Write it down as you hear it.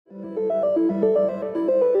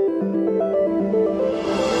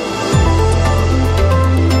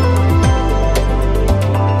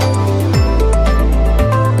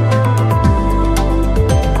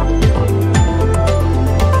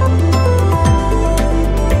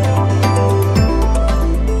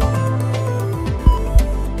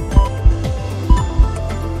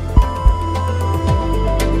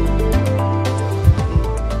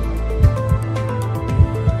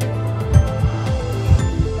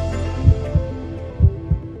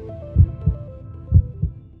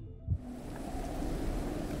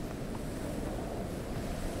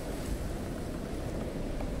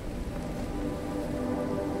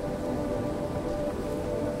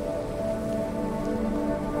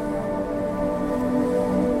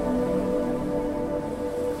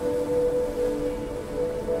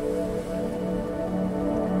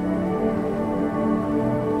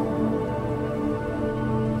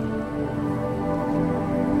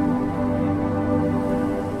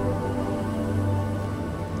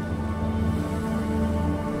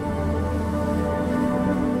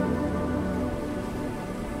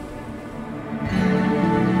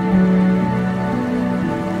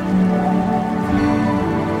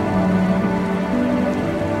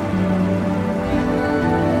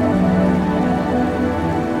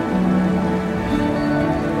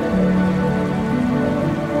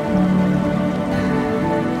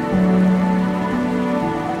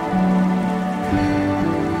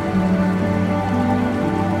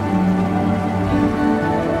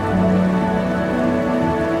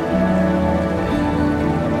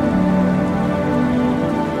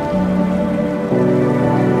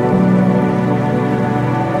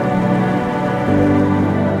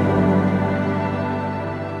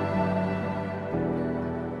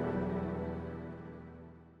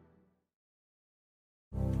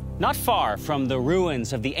Not far from the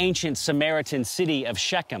ruins of the ancient Samaritan city of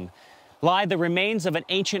Shechem lie the remains of an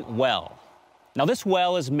ancient well. Now, this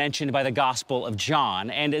well is mentioned by the Gospel of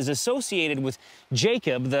John and is associated with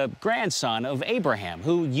Jacob, the grandson of Abraham,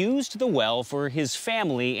 who used the well for his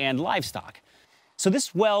family and livestock. So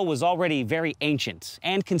this well was already very ancient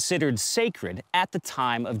and considered sacred at the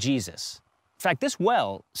time of Jesus. In fact, this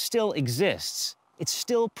well still exists. It's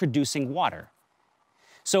still producing water.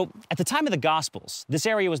 So at the time of the Gospels, this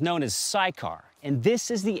area was known as Sychar, and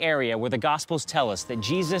this is the area where the Gospels tell us that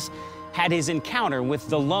Jesus had his encounter with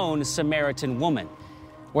the lone Samaritan woman,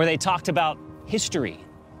 where they talked about history,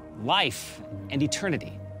 life, and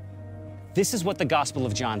eternity. This is what the Gospel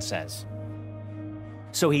of John says.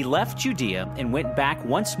 So he left Judea and went back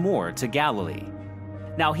once more to Galilee.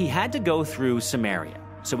 Now he had to go through Samaria,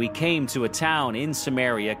 so he came to a town in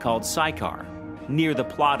Samaria called Sychar, near the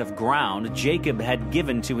plot of ground Jacob had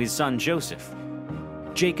given to his son Joseph.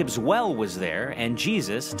 Jacob's well was there, and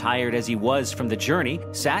Jesus, tired as he was from the journey,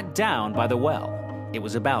 sat down by the well. It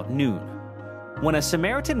was about noon. When a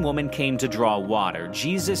Samaritan woman came to draw water,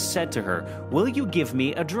 Jesus said to her, "Will you give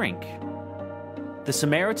me a drink?" The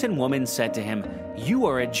Samaritan woman said to him, "You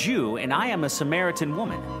are a Jew, and I am a Samaritan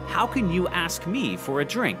woman. How can you ask me for a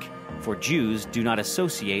drink?" For Jews do not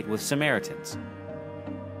associate with Samaritans.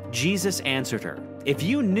 Jesus answered her, "If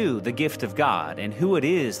you knew the gift of God and who it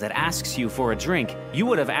is that asks you for a drink, you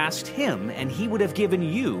would have asked him, and he would have given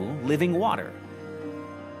you living water."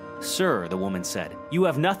 "Sir," the woman said, "you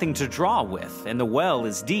have nothing to draw with, and the well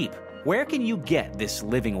is deep. Where can you get this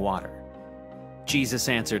living water?" Jesus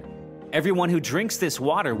answered, "Everyone who drinks this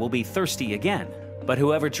water will be thirsty again, but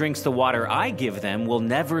whoever drinks the water I give them will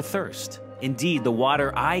never thirst. Indeed, the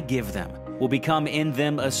water I give them will become in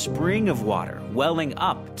them a spring of water, welling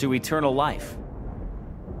up to eternal life."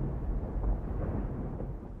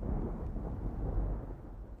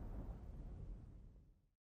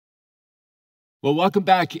 Well, welcome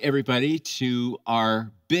back, everybody, to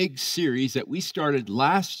our big series that we started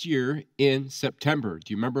last year in September.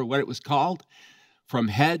 Do you remember what it was called? From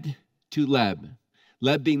Head to Leb.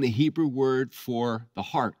 Leb being the Hebrew word for the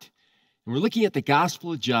heart. And we're looking at the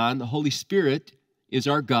Gospel of John. The Holy Spirit is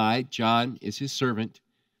our guide. John is his servant.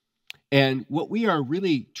 And what we are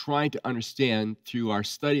really trying to understand through our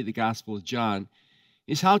study of the Gospel of John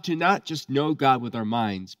is how to not just know God with our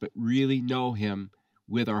minds, but really know him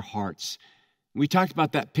with our hearts. We talked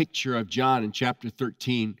about that picture of John in chapter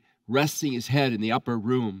 13, resting his head in the upper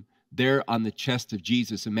room, there on the chest of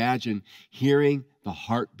Jesus. Imagine hearing the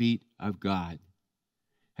heartbeat of God.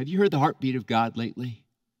 Have you heard the heartbeat of God lately?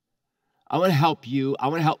 I want to help you. I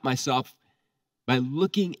want to help myself by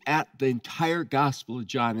looking at the entire Gospel of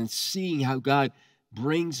John and seeing how God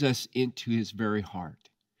brings us into his very heart.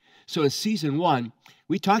 So in season 1,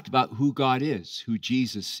 we talked about who God is, who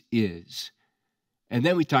Jesus is. And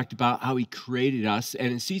then we talked about how he created us.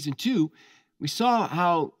 And in season 2, we saw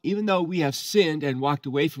how even though we have sinned and walked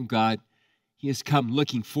away from God, he has come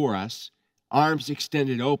looking for us, arms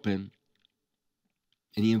extended open,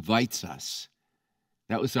 and he invites us.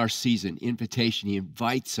 That was our season, invitation. He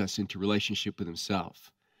invites us into relationship with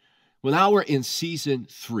himself. Well, now we're in season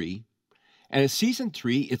 3. And in season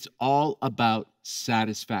 3, it's all about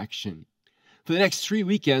satisfaction. For the next 3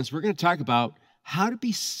 weekends, we're going to talk about how to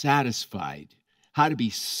be satisfied, how to be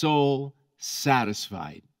soul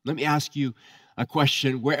satisfied. Let me ask you a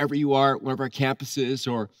question wherever you are, at one of our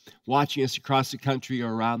campuses, or watching us across the country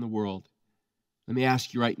or around the world. Let me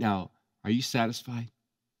ask you right now, are you satisfied?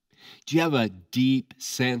 Do you have a deep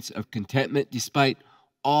sense of contentment despite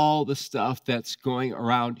all the stuff that's going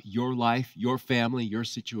around your life, your family, your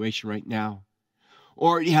situation right now?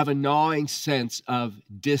 Or do you have a gnawing sense of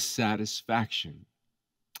dissatisfaction?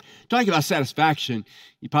 Talking about satisfaction,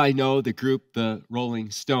 you probably know the group, the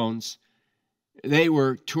Rolling Stones. They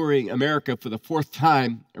were touring America for the 4th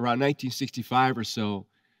time around 1965 or so.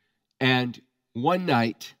 And one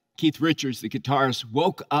night, Keith Richards, the guitarist,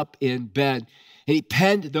 woke up in bed and he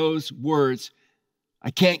penned those words, "I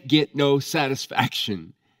can't get no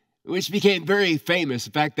satisfaction," which became very famous.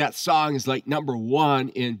 In fact, that song is like number 1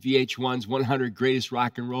 in VH1's 100 Greatest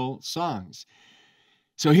Rock and Roll Songs.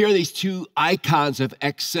 So here are these 2 icons of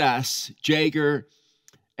excess, Jagger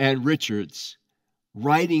and Richards,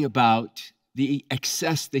 writing about the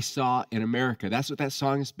excess they saw in America. That's what that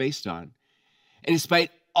song is based on. And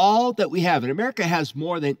despite all that we have, and America has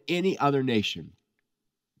more than any other nation,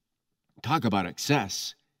 talk about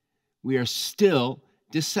excess, we are still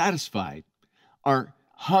dissatisfied. Our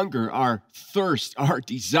hunger, our thirst, our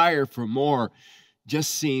desire for more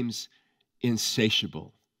just seems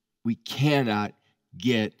insatiable. We cannot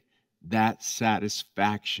get that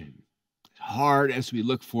satisfaction. hard as we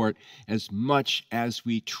look for it, as much as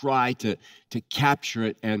we try to capture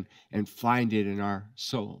it and find it in our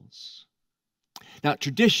souls. Now,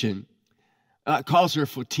 tradition calls her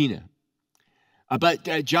Photina, but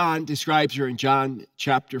John describes her in John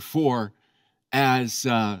chapter 4 as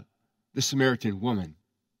the Samaritan woman.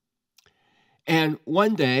 And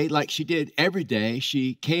one day, like she did every day,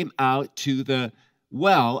 she came out to the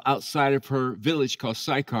well outside of her village called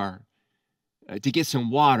Sychar to get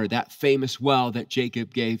some water, that famous well that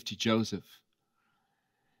Jacob gave to Joseph.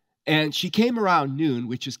 And she came around noon,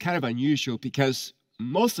 which is kind of unusual because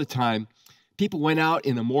most of the time, people went out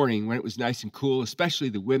in the morning when it was nice and cool, especially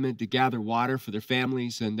the women, to gather water for their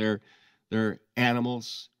families and their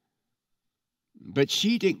animals. But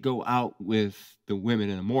she didn't go out with the women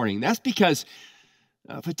in the morning. That's because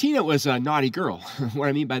Photina was a naughty girl. What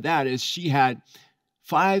I mean by that is she had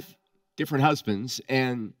 5 different husbands,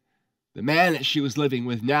 and the man that she was living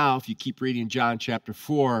with now, if you keep reading John chapter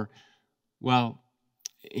 4, well,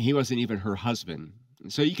 he wasn't even her husband.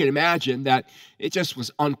 So you can imagine that it just was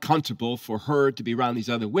uncomfortable for her to be around these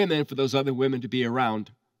other women, for those other women to be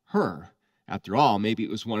around her. After all, maybe it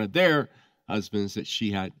was one of their husbands that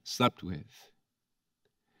she had slept with.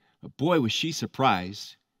 But boy, was she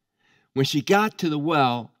surprised when she got to the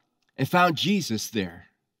well and found Jesus there.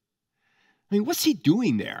 I mean, what's he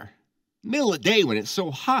doing there? Middle of the day when it's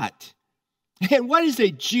so hot. And what is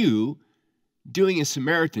a Jew doing in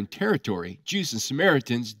Samaritan territory? Jews and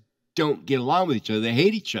Samaritans don't get along with each other. They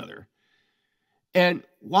hate each other. And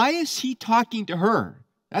why is he talking to her?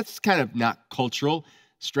 That's kind of not cultural.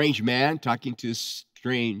 Strange man talking to a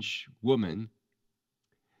strange woman.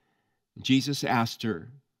 Jesus asked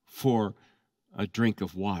her for a drink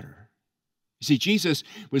of water. You see, Jesus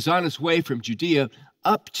was on his way from Judea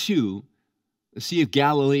up to the Sea of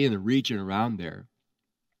Galilee and the region around there.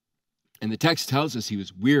 And the text tells us he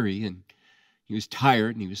was weary and he was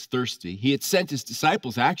tired and he was thirsty. He had sent his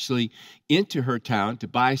disciples actually into her town to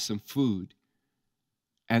buy some food.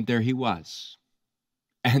 And there he was.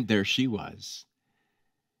 And there she was.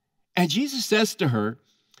 And Jesus says to her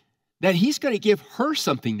that he's going to give her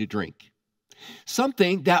something to drink.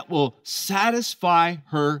 Something that will satisfy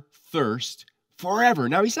her thirst forever.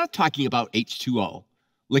 Now, he's not talking about H2O,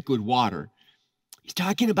 liquid water. He's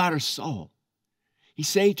talking about her soul. He's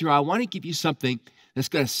saying to her, I want to give you something that's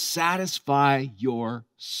going to satisfy your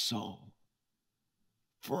soul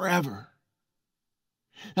forever.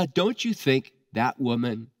 Now, don't you think that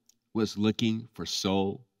woman was looking for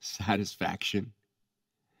soul satisfaction?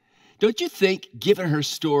 Don't you think, given her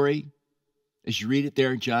story, as you read it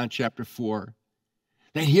there in John chapter 4,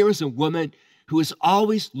 that here is a woman who is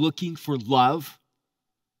always looking for love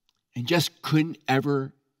and just couldn't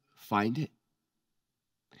ever find it?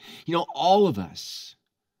 You know, all of us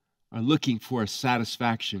are looking for a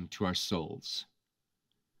satisfaction to our souls.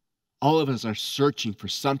 All of us are searching for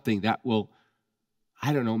something that will,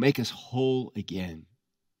 make us whole again.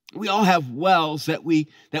 We all have wells that we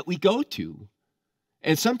go to.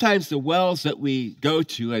 And sometimes the wells that we go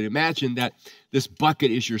to, I'd imagine that this bucket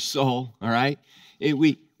is your soul, all right?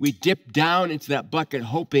 We dip down into that bucket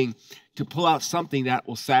hoping to pull out something that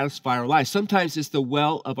will satisfy our lives. Sometimes it's the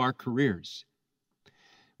well of our careers.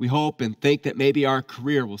 We hope and think that maybe our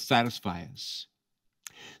career will satisfy us.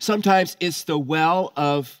 Sometimes it's the well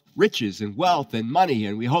of riches and wealth and money,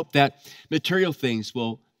 and we hope that material things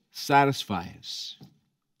will satisfy us.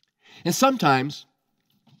 And sometimes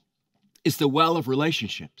it's the well of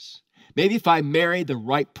relationships. Maybe if I marry the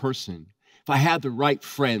right person, if I have the right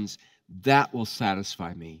friends, that will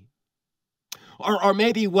satisfy me. Or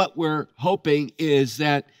maybe what we're hoping is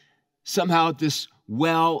that somehow this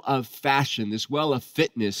well of fashion, this well of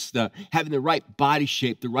fitness, having the right body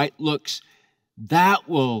shape, the right looks, that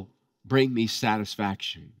will bring me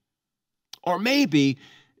satisfaction. Or maybe,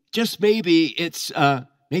 just maybe, it's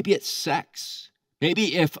sex.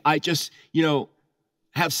 Maybe if I just,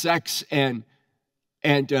 have sex and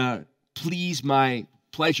please my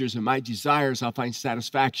pleasures and my desires, I'll find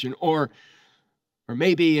satisfaction. Or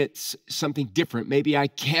maybe it's something different. Maybe I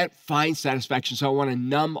can't find satisfaction, so I want to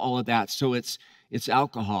numb all of that. So it's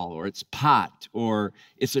alcohol, or it's pot, or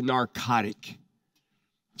it's a narcotic.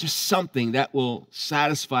 Just something that will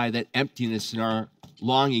satisfy that emptiness in our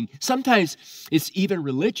longing. Sometimes it's even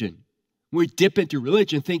religion. We dip into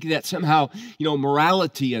religion thinking that somehow,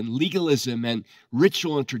 morality and legalism and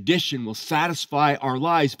ritual and tradition will satisfy our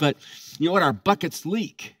lives. But you know what? Our buckets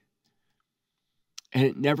leak. And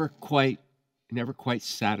it never quite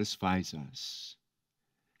satisfies us.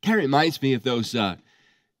 Kind of reminds me of those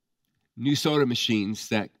new soda machines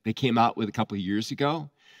that they came out with a couple of years ago.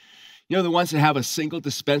 You know, the ones that have a single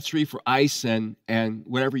dispensary for ice and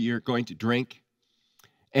whatever you're going to drink.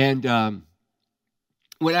 And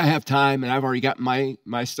when I have time and I've already got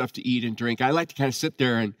my stuff to eat and drink, I like to kind of sit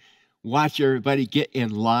there and watch everybody get in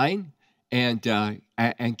line and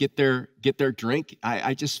get their drink.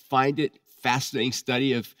 I just find it fascinating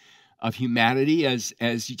study of humanity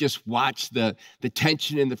as you just watch the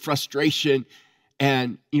tension and the frustration.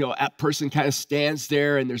 And, you know, that person kind of stands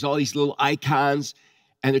there and there's all these little icons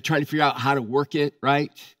and they're trying to figure out how to work it,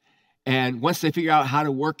 right? And once they figure out how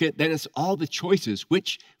to work it, then it's all the choices.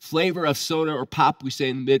 Which flavor of soda or pop, we say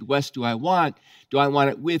in the Midwest, do I want? Do I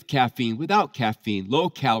want it with caffeine, without caffeine, low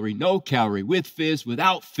calorie, no calorie, with fizz,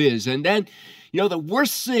 without fizz? And then, you know, the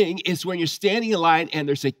worst thing is when you're standing in line and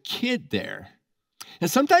there's a kid there.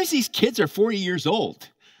 And sometimes these kids are 40 years old.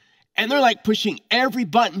 And they're like pushing every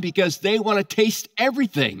button because they want to taste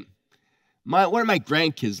everything. One of my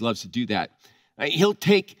grandkids loves to do that. He'll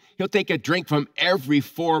take a drink from every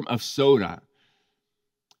form of soda.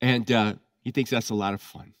 And he thinks that's a lot of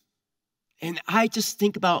fun. And I just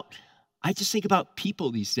think about people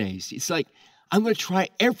these days. It's like, I'm going to try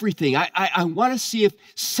everything. I want to see if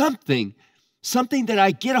something that I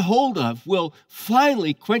get a hold of will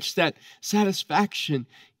finally quench that satisfaction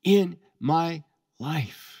in my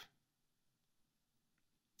life.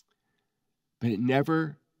 But it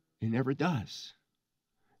never does.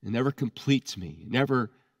 It never completes me. It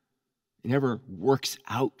never works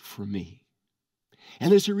out for me.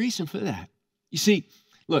 And there's a reason for that. You see,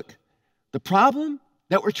 look, the problem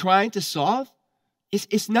that we're trying to solve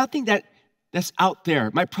is nothing that's out there.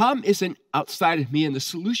 My problem isn't outside of me, and the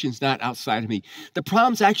solution's not outside of me. The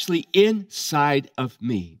problem's actually inside of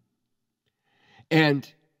me.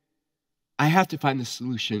 And I have to find the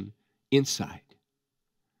solution inside.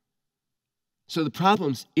 So the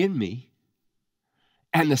problem's in me,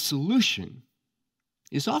 and the solution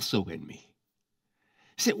is also in me.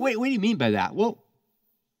 You say, wait, what do you mean by that? Well,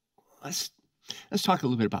 let's talk a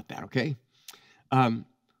little bit about that, okay?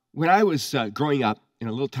 When I was growing up in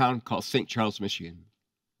a little town called St. Charles, Michigan,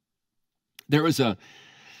 there was a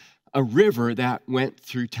river that went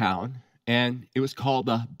through town, and it was called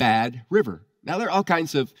the Bad River. Now, there are all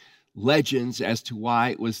kinds of legends as to why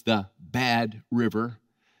it was the Bad River.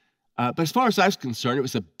 But as far as I was concerned, it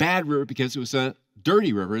was a bad river because it was a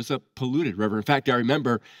dirty river. It's a polluted river. In fact, I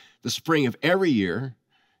remember the spring of every year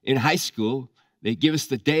in high school, they'd give us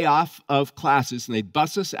the day off of classes and they'd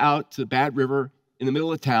bus us out to the Bad River in the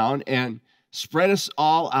middle of town and spread us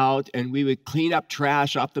all out, and we would clean up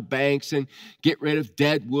trash off the banks and get rid of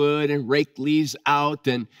dead wood and rake leaves out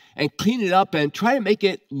and clean it up and try to make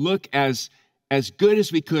it look as good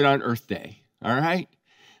as we could on Earth Day, all right?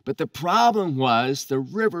 But the problem was the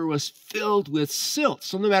river was filled with silt.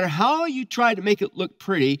 So no matter how you tried to make it look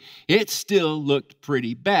pretty, it still looked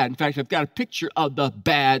pretty bad. In fact, I've got a picture of the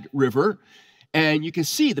Bad River, and you can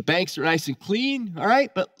see the banks are nice and clean, all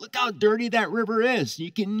right? But look how dirty that river is.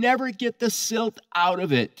 You can never get the silt out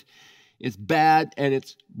of it. It's bad and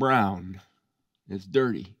it's brown. It's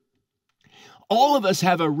dirty. All of us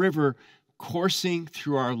have a river coursing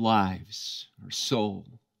through our lives, our soul.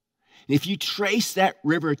 If you trace that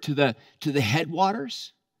river to the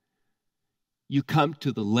headwaters, you come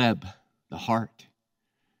to the leb, the heart.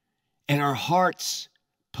 And our hearts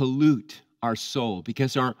pollute our soul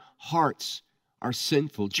because our hearts are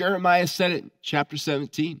sinful. Jeremiah said it in chapter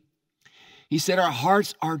 17. He said our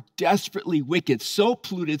hearts are desperately wicked, so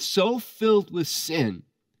polluted, so filled with sin,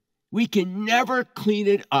 we can never clean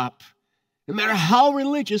it up, no matter how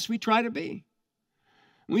religious we try to be.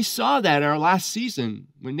 We saw that in our last season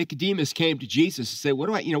when Nicodemus came to Jesus and said, what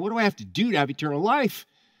do I have to do to have eternal life?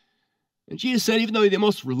 And Jesus said, even though you're the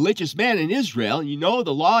most religious man in Israel, and you know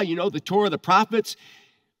the law, you know the Torah, the prophets,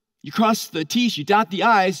 you cross the T's, you dot the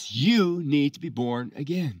I's, you need to be born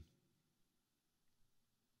again.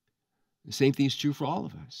 The same thing is true for all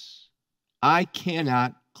of us. I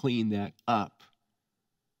cannot clean that up.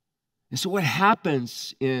 And so what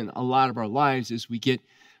happens in a lot of our lives is we get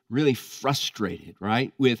really frustrated,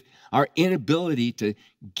 right, with our inability to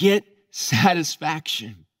get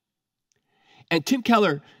satisfaction. And Tim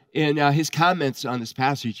Keller, in his comments on this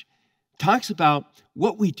passage, talks about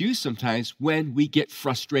what we do sometimes when we get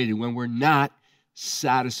frustrated, when we're not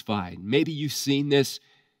satisfied. Maybe you've seen this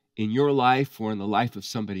in your life or in the life of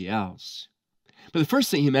somebody else. But the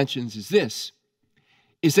first thing he mentions is this,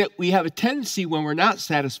 is that we have a tendency when we're not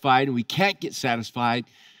satisfied and we can't get satisfied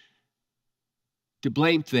to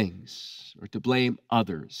blame things or to blame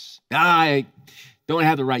others. I don't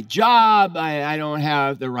have the right job. I don't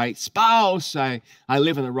have the right spouse. I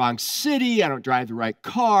live in the wrong city. I don't drive the right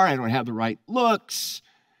car. I don't have the right looks.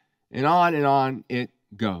 And on it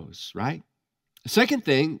goes, right? The second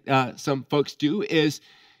thing some folks do is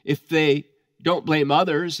if they don't blame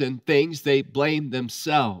others and things, they blame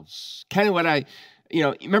themselves. Kind of what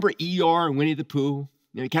you remember Eeyore and Winnie the Pooh?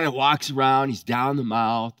 He kind of walks around, he's down the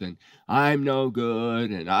mouth, and I'm no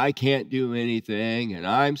good, and I can't do anything, and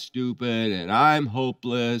I'm stupid, and I'm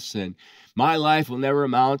hopeless, and my life will never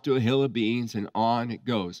amount to a hill of beans, and on it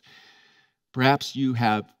goes. Perhaps you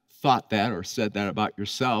have thought that or said that about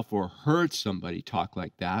yourself or heard somebody talk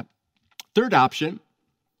like that. Third option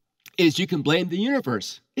is you can blame the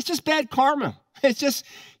universe. It's just bad karma. It's just,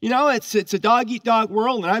 it's a dog-eat-dog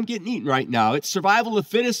world, and I'm getting eaten right now. It's survival of the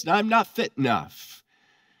fittest, and I'm not fit enough.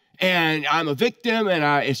 And I'm a victim, and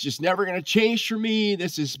it's just never going to change for me.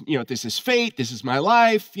 This is fate. This is my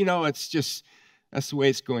life. It's just, that's the way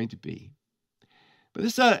it's going to be. But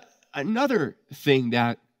there's another thing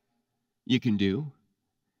that you can do,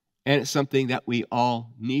 and it's something that we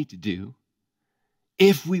all need to do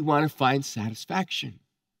if we want to find satisfaction.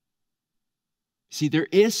 See, there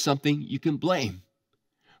is something you can blame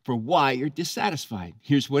for why you're dissatisfied.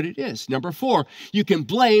 Here's what it is. Number 4, you can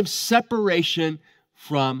blame separation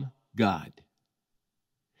from God.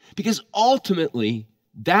 Because ultimately,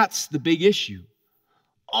 that's the big issue.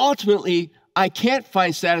 Ultimately, I can't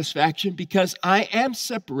find satisfaction because I am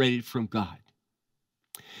separated from God.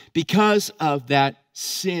 Because of that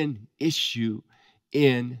sin issue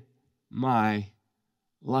in my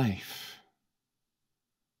life.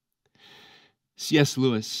 C.S.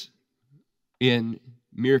 Lewis, in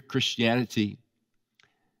Mere Christianity,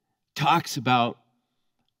 talks about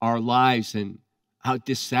our lives and how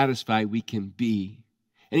dissatisfied we can be.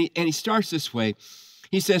 And he starts this way.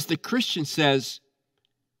 He says, the Christian says,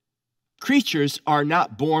 creatures are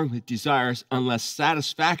not born with desires unless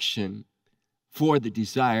satisfaction for the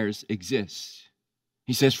desires exists.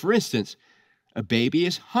 He says, for instance, a baby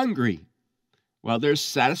is hungry. Well, there's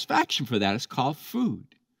satisfaction for that. It's called food.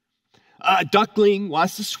 A duckling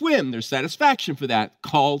wants to swim. There's satisfaction for that,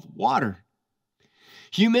 called water.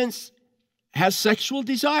 Humans have sexual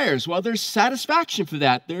desires. Well, there's satisfaction for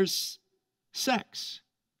that. There's sex.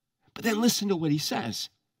 But then listen to what he says.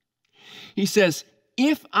 He says,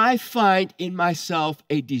 if I find in myself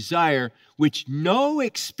a desire which no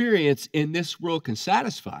experience in this world can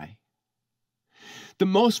satisfy, the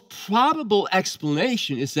most probable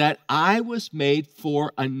explanation is that I was made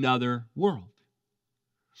for another world.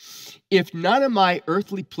 If none of my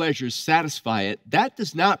earthly pleasures satisfy it, that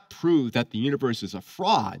does not prove that the universe is a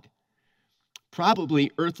fraud.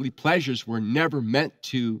 Probably earthly pleasures were never meant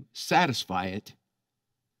to satisfy it,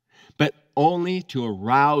 but only to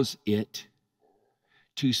arouse it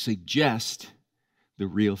to suggest the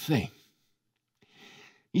real thing.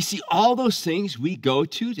 You see, all those things we go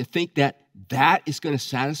to think that is going to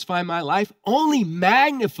satisfy my life only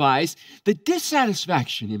magnifies the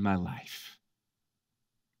dissatisfaction in my life.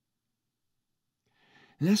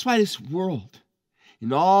 And that's why this world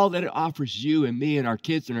and all that it offers you and me and our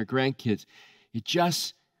kids and our grandkids, it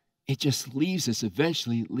just leaves us,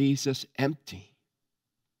 eventually leaves us empty.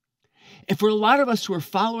 And for a lot of us who are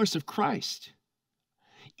followers of Christ,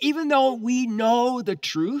 even though we know the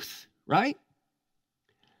truth, right?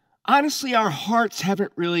 Honestly, our hearts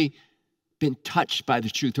haven't really been touched by the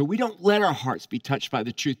truth, or we don't let our hearts be touched by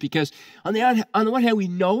the truth because on the one hand, we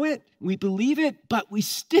know it, we believe it, but we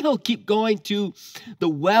still keep going to the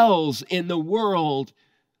wells in the world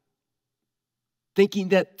thinking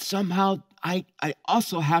that somehow I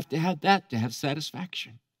also have to have that to have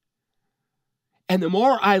satisfaction. And the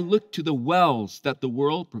more I look to the wells that the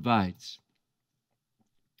world provides,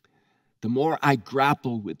 the more I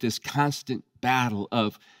grapple with this constant battle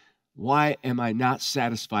of why am I not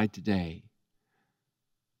satisfied today?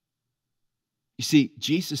 You see,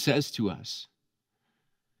 Jesus says to us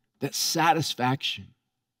that satisfaction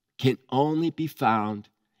can only be found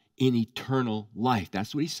in eternal life.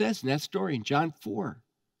 That's what he says in that story in John 4.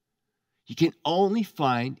 You can only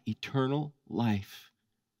find eternal life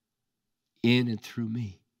in and through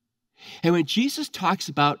me. And when Jesus talks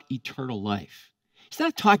about eternal life, he's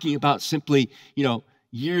not talking about simply,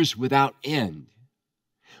 years without end.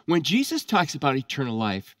 When Jesus talks about eternal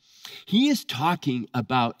life, he is talking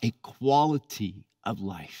about a quality of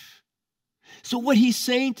life. So what he's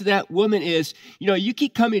saying to that woman is, you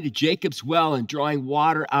keep coming to Jacob's well and drawing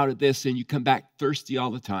water out of this and you come back thirsty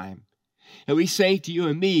all the time. And we say to you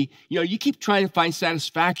and me, you keep trying to find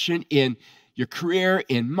satisfaction in your career,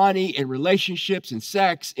 in money, in relationships, in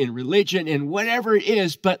sex, in religion, in whatever it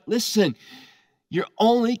is. But listen, you're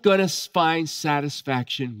only going to find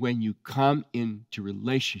satisfaction when you come into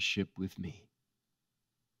relationship with me.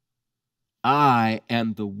 I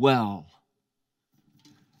am the well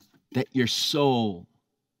that your soul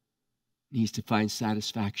needs to find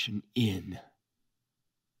satisfaction in.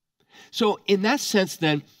 So in that sense,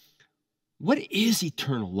 then, what is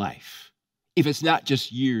eternal life if it's not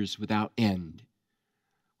just years without end?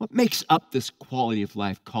 What makes up this quality of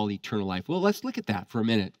life called eternal life? Well, let's look at that for a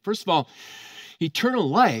minute. First of all, eternal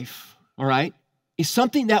life, all right, is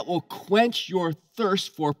something that will quench your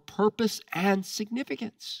thirst for purpose and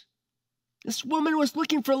significance. This woman was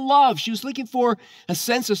looking for love. She was looking for a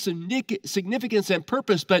sense of significance and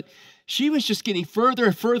purpose, but she was just getting further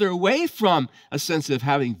and further away from a sense of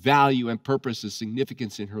having value and purpose and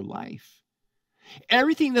significance in her life.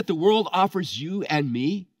 Everything that the world offers you and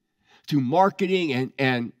me through marketing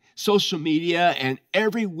and social media and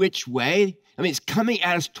every which way, I mean, it's coming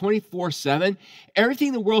at us 24/7.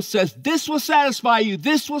 Everything the world says, this will satisfy you,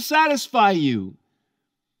 this will satisfy you,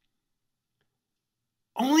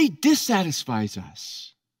 only dissatisfies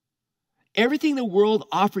us. Everything the world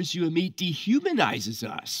offers you and me dehumanizes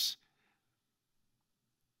us.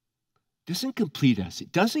 Doesn't complete us.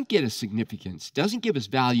 It doesn't get us significance. It doesn't give us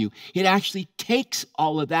value. It actually takes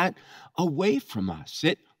all of that away from us.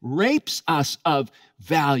 It rapes us of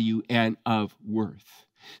value and of worth.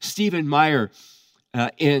 Stephen Meyer,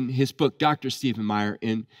 in his book, Dr. Stephen Meyer,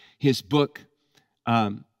 in his book,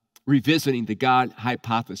 Revisiting the God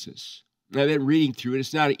Hypothesis. I've been reading through it.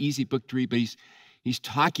 It's not an easy book to read, but he's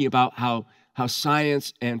talking about how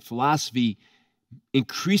science and philosophy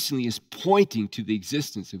increasingly is pointing to the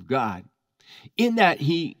existence of God. In that,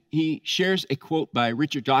 he shares a quote by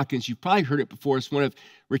Richard Dawkins. You've probably heard it before. It's one of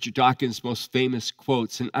Richard Dawkins' most famous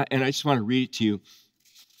quotes, and I just want to read it to you.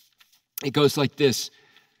 It goes like this.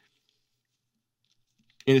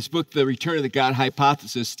 In his book, The Return of the God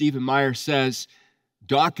Hypothesis, Stephen Meyer says,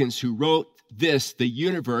 Dawkins, who wrote this, the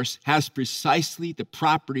universe has precisely the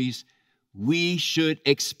properties we should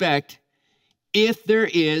expect if there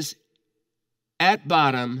is, at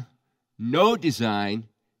bottom, no design,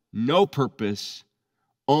 no purpose,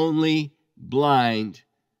 only blind,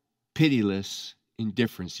 pitiless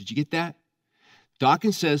indifference. Did you get that?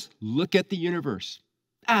 Dawkins says, look at the universe.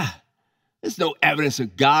 There's no evidence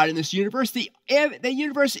of God in this universe. The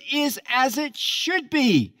universe is as it should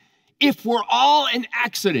be. If we're all an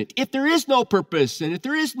accident, if there is no purpose, and if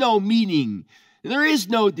there is no meaning, and there is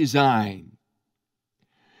no design.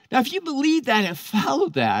 Now, if you believe that and follow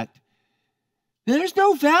that, then there's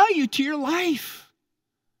no value to your life.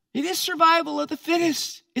 It is survival of the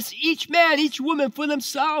fittest. It's each man, each woman for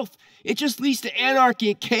themselves. It just leads to anarchy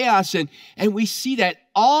and chaos, and we see that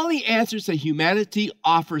all the answers that humanity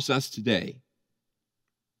offers us today,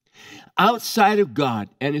 outside of God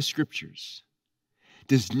and His scriptures,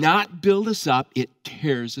 does not build us up, it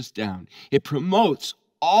tears us down. It promotes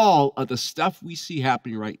all of the stuff we see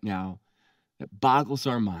happening right now that boggles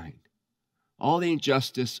our mind. All the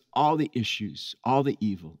injustice, all the issues, all the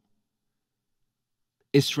evil.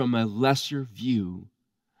 It's from a lesser view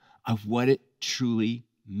of what it truly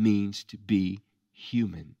means to be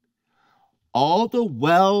human. All the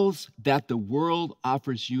wells that the world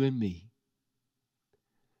offers you and me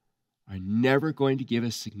are never going to give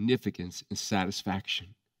us significance and satisfaction.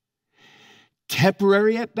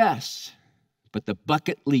 Temporary at best, but the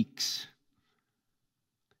bucket leaks.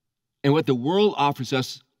 And what the world offers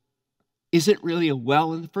us isn't really a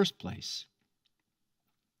well in the first place.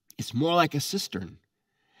 It's more like a cistern.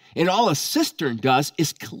 And all a cistern does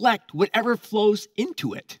is collect whatever flows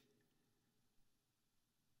into it.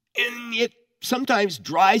 And it sometimes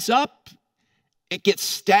dries up, it gets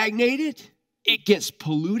stagnated, it gets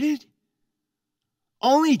polluted.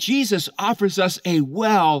 Only Jesus offers us a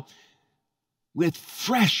well with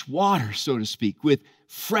fresh water, so to speak, with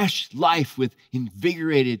fresh life, with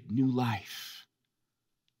invigorated new life.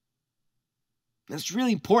 That's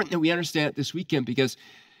really important that we understand it this weekend, because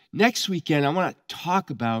next weekend I want to talk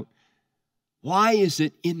about why is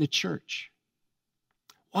it in the church?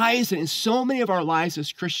 Why is it in so many of our lives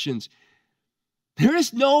as Christians, there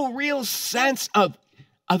is no real sense of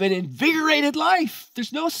an invigorated life.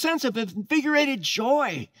 There's no sense of invigorated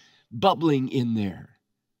joy bubbling in there.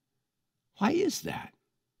 Why is that?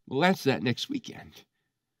 We'll answer that next weekend.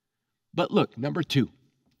 But look, number 2.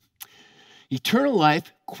 Eternal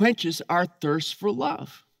life quenches our thirst for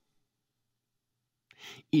love.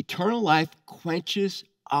 Eternal life quenches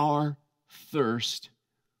our thirst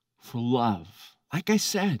for love. Like I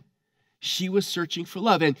said, she was searching for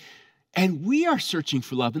love. And we are searching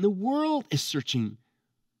for love. And the world is searching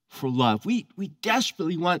for love. We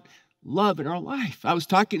desperately want love in our life. I was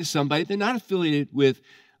talking to somebody, they're not affiliated with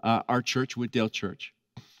our church, Wooddale Church.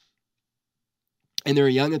 And they're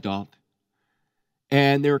a young adult.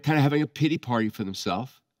 And they were kind of having a pity party for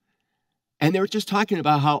themselves. And they were just talking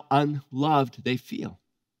about how unloved they feel.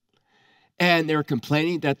 And they're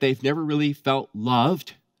complaining that they've never really felt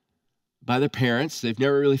loved by their parents. They've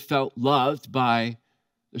never really felt loved by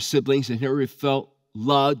their siblings. They've never really felt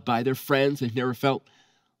loved by their friends. They've never felt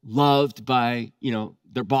loved by,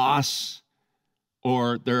 their boss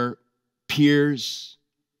or their peers.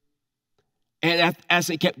 And as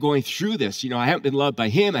they kept going through this, I haven't been loved by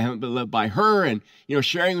him, I haven't been loved by her, and,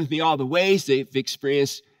 sharing with me all the ways they've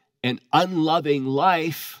experienced an unloving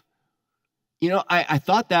life, I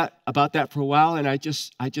thought about that for a while, and I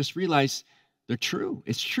just realized they're true.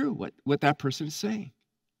 It's true what that person is saying.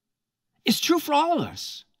 It's true for all of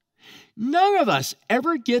us. None of us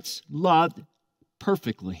ever gets loved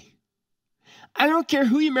perfectly. I don't care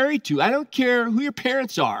who you're married to. I don't care who your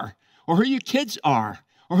parents are, or who your kids are,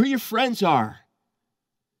 or who your friends are.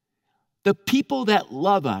 The people that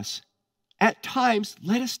love us at times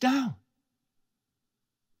let us down.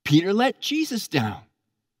 Peter let Jesus down.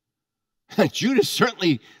 Judas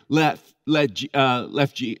certainly left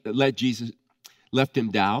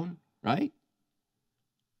him down, right?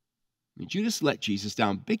 Judas let Jesus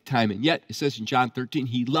down big time, and yet it says in John 13,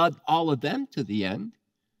 he loved all of them to the end.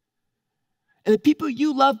 And the people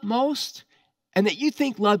you love most and that you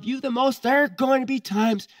think love you the most, there are going to be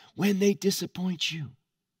times when they disappoint you.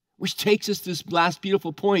 Which takes us to this last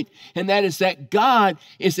beautiful point, and that is that God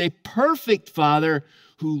is a perfect Father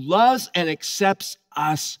who loves and accepts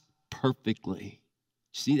us perfectly.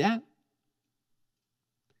 See that?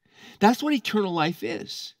 That's what eternal life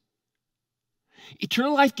is.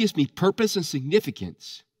 Eternal life gives me purpose and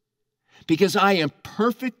significance because I am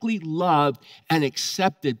perfectly loved and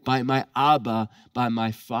accepted by my Abba, by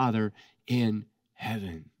my Father in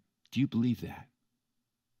heaven. Do you believe that?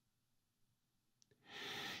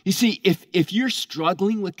 You see, if you're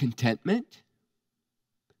struggling with contentment,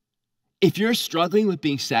 if you're struggling with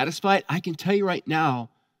being satisfied, I can tell you right now,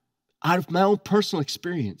 out of my own personal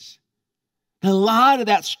experience, that a lot of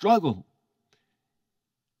that struggle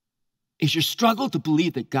is your struggle to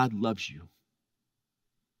believe that God loves you.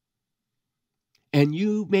 And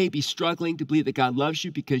you may be struggling to believe that God loves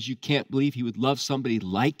you because you can't believe he would love somebody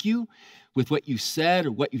like you with what you said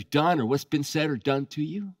or what you've done or what's been said or done to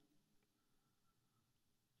you.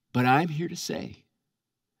 But I'm here to say,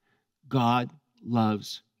 God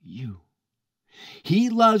loves you. He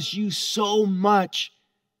loves you so much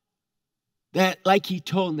that, like he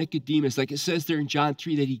told Nicodemus, like it says there in John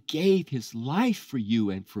 3, that he gave his life for you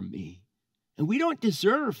and for me. And we don't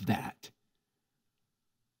deserve that.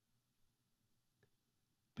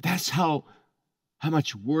 But that's how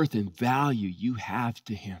much worth and value you have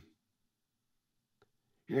to him.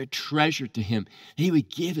 You're a treasure to him. He would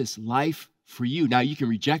give his life for you. Now, you can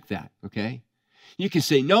reject that, okay? You can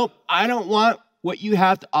say, nope, I don't want what you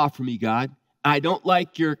have to offer me, God. I don't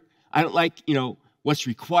like what's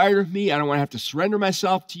required of me. I don't want to have to surrender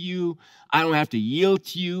myself to you. I don't have to yield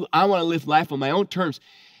to you. I want to live life on my own terms.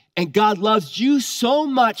 And God loves you so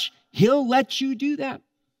much, he'll let you do that.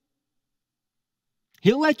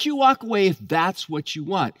 He'll let you walk away if that's what you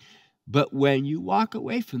want. But when you walk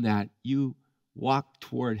away from that, you walk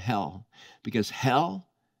toward hell, because hell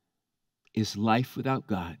is life without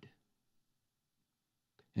God.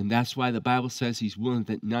 And that's why the Bible says he's willing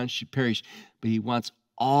that none should perish, but he wants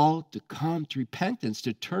all to come to repentance,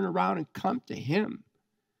 to turn around and come to him.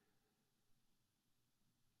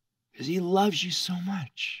 Because he loves you so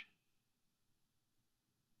much.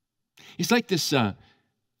 It's like this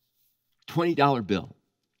 $20 bill.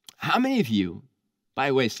 How many of you, by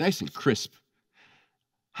the way, it's nice and crisp.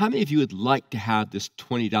 How many of you would like to have this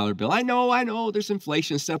 $20 bill? I know, there's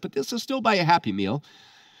inflation and stuff, but this will still buy you a Happy Meal.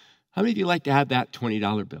 How many of you like to have that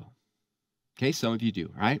 $20 bill? Okay, some of you do,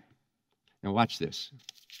 right? Now watch this.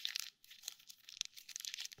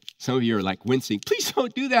 Some of you are like wincing. Please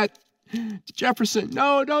don't do that, Jefferson.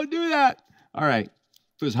 No, don't do that. All right.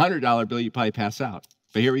 If it was a $100 bill, you'd probably pass out.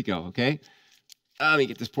 But here we go, okay? Let me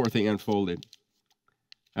get this poor thing unfolded.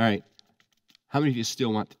 All right. How many of you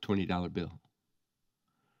still want the $20 bill?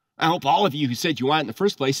 I hope all of you who said you want it in the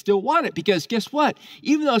first place still want it, because guess what?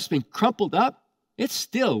 Even though it's been crumpled up, it's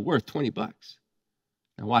still worth $20.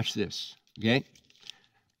 Now watch this, okay?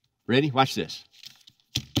 Ready? Watch this.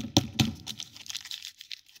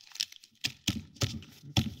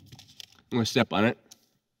 I'm going to step on it.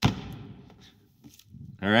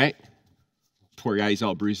 All right? Poor guy, he's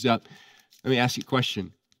all bruised up. Let me ask you a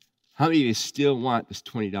question. How many of you still want this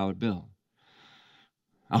 $20 bill?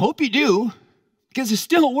 I hope you do, because it's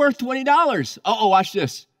still worth $20. Uh-oh, watch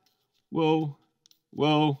this. Whoa,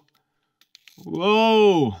 whoa,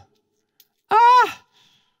 whoa. Ah!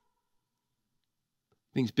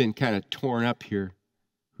 Things been kind of torn up here.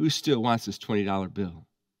 Who still wants this $20 bill?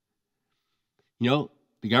 You know,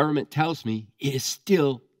 the government tells me it is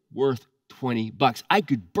still worth $20. I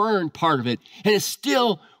could burn part of it, and it's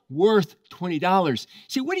still worth $20.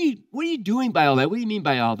 See, what are you doing by all that? What do you mean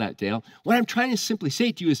by all that, Dale? What I'm trying to simply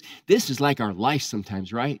say to you is this is like our life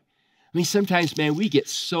sometimes, right? I mean, sometimes, man, we get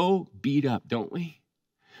so beat up, don't we?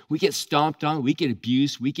 We get stomped on, we get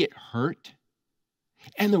abused, we get hurt.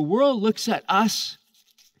 And the world looks at us,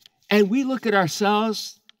 and we look at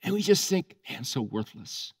ourselves, and we just think, man, I'm so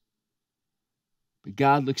worthless. But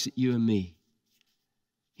God looks at you and me.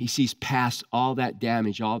 He sees past all that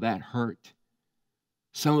damage, all that hurt.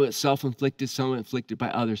 Some of it self-inflicted, some of it inflicted by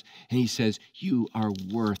others. And he says, you are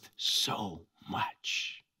worth so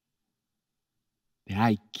much that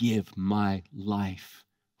I give my life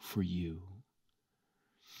for you.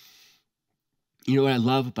 You know what I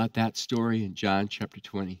love about that story in John chapter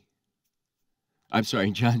 20? I'm sorry,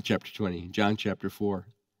 in John chapter 20, in John chapter 4,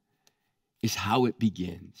 is how it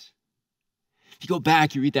begins. If you go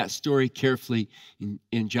back, you read that story carefully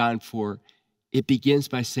in John 4, it begins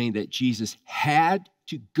by saying that Jesus had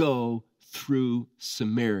to go through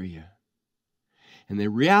Samaria. And the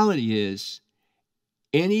reality is,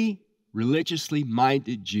 any religiously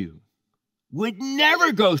minded Jew would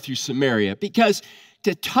never go through Samaria because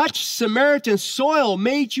to touch Samaritan soil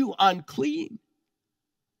made you unclean.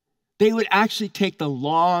 They would actually take the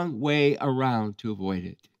long way around to avoid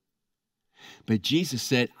it. But Jesus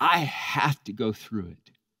said, I have to go through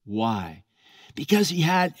it. Why? Because he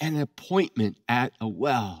had an appointment at a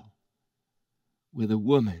well with a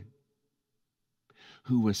woman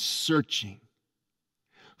who was searching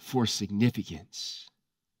for significance,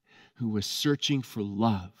 who was searching for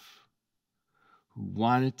love, who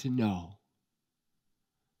wanted to know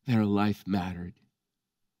that her life mattered.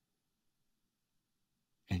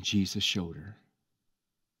 And Jesus showed her.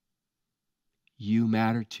 You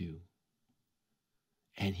matter too.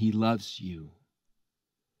 And he loves you.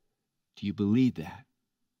 Do you believe that?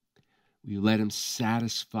 Will you let him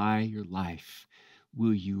satisfy your life?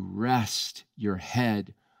 Will you rest your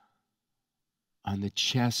head on the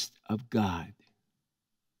chest of God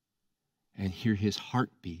and hear his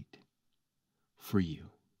heartbeat for you?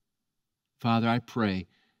 Father, I pray,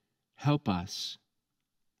 help us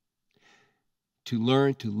to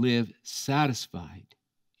learn to live satisfied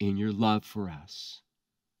in your love for us.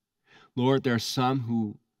 Lord, there are some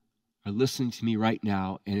who are listening to me right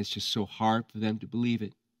now, and it's just so hard for them to believe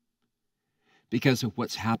it because of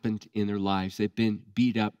what's happened in their lives. They've been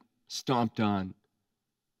beat up, stomped on,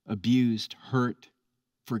 abused, hurt,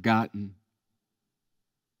 forgotten.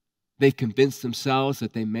 They've convinced themselves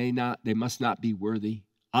that they must not be worthy.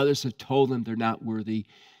 Others have told them they're not worthy.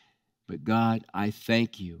 But God, I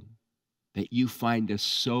thank you that you find us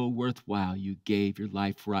so worthwhile, you gave your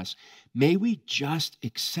life for us. May we just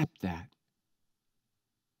accept that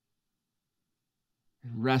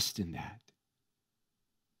and rest in that.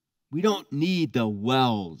 We don't need the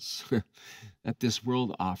wells that this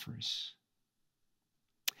world offers.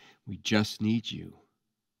 We just need you.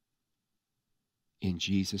 In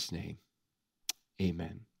Jesus' name,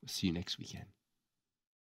 amen. We'll see you next weekend.